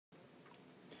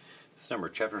number,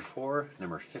 chapter 4,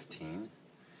 number 15,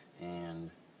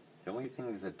 and the only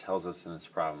thing that tells us in this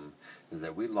problem is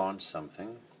that we launch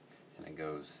something and it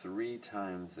goes 3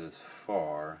 times as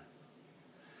far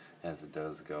as it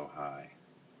does go high.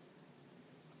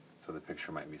 So the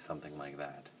picture might be something like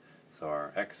that. So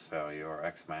our x value, or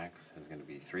x max, is going to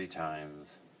be 3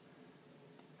 times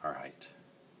our height.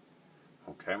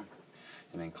 Okay?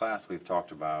 And in class we've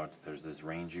talked about there's this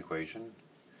range equation,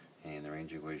 and the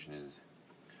range equation is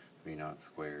v naught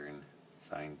squared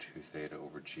sine 2 theta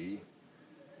over g.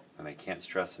 And I can't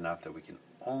stress enough that we can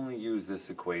only use this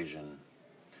equation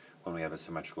when we have a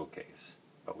symmetrical case,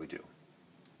 but we do.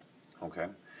 Okay?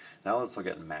 Now let's look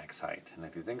at max height. And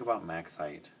if you think about max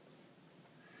height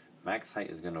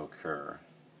is going to occur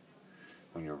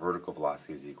when your vertical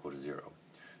velocity is equal to 0.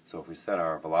 So if we set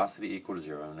our velocity equal to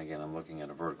 0, and again I'm looking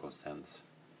at a vertical sense,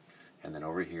 and then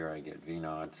over here I get v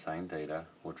naught sine theta,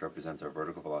 which represents our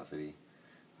vertical velocity,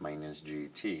 minus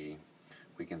gt,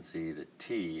 we can see that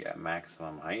t at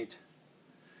maximum height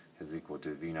is equal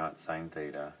to v naught sine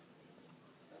theta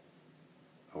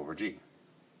over g.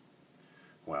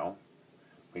 Well,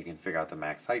 we can figure out the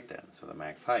max height then. So the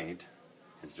max height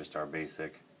is just our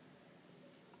basic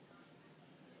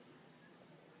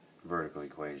vertical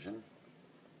equation,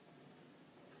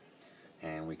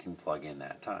 and we can plug in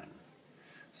that time.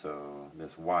 So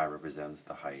this y represents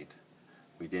the height.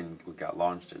 We got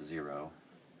launched at 0,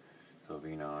 so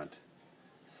v naught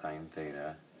sine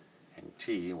theta, and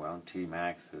t, well, t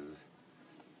max is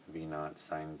v naught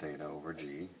sine theta over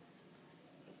g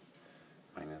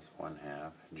minus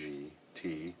 1/2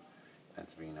 gt,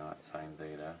 that's v naught sine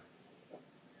theta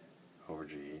over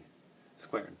g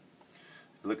squared.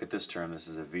 If you look at this term, this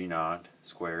is a v naught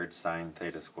squared sine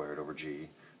theta squared over g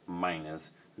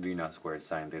minus v naught squared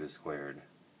sine theta squared,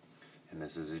 and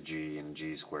this is a g, and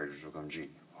g squared, which will become g.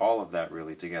 All of that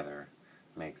really together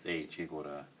makes h equal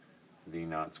to v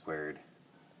naught squared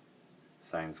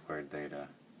sine squared theta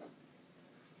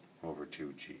over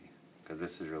 2g, because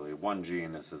this is really 1g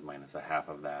and this is minus 1/2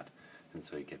 of that, and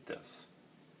so you get this.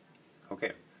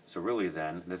 Okay, so really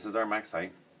then this is our max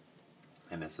height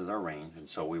and this is our range, and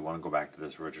so we want to go back to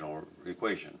this original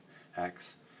equation,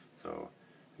 x, so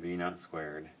v naught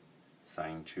squared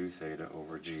sine 2 theta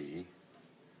over g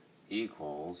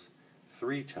equals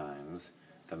 3 times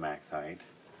the max height,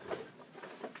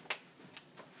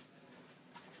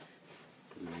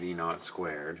 v naught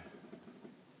squared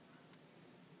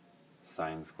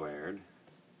sine squared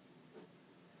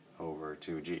over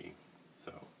 2g.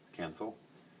 So cancel,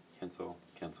 cancel,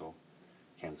 cancel,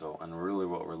 cancel, and really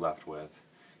what we're left with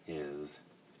is,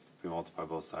 if we multiply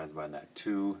both sides by that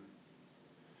 2,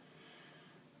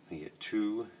 we get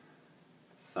 2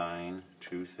 sine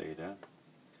 2 theta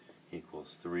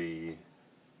equals 3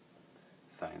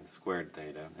 sine squared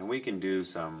theta. And we can do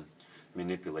some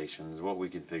manipulations. What we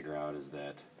can figure out is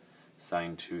that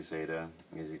sine 2 theta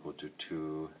is equal to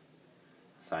 2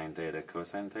 sine theta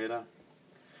cosine theta,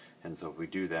 and so if we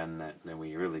do then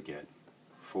we really get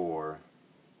 4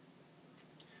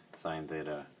 sine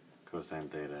theta cosine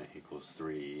theta equals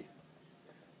 3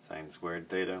 sine squared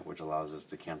theta, which allows us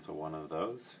to cancel one of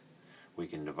those. We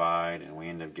can divide, and we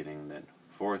end up getting that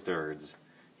 4/3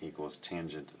 equals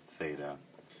tangent theta,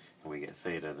 and we get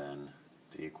theta then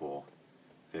to equal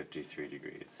 53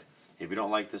 degrees. If you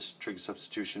don't like this trig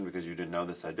substitution because you didn't know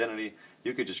this identity,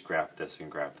 you could just graph this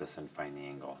and find the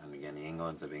angle. And again, the angle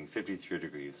ends up being 53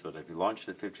 degrees, so that if you launch it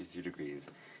at 53 degrees,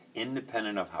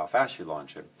 independent of how fast you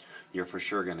launch it, you're for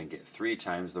sure going to get 3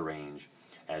 times the range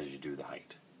as you do the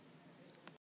height.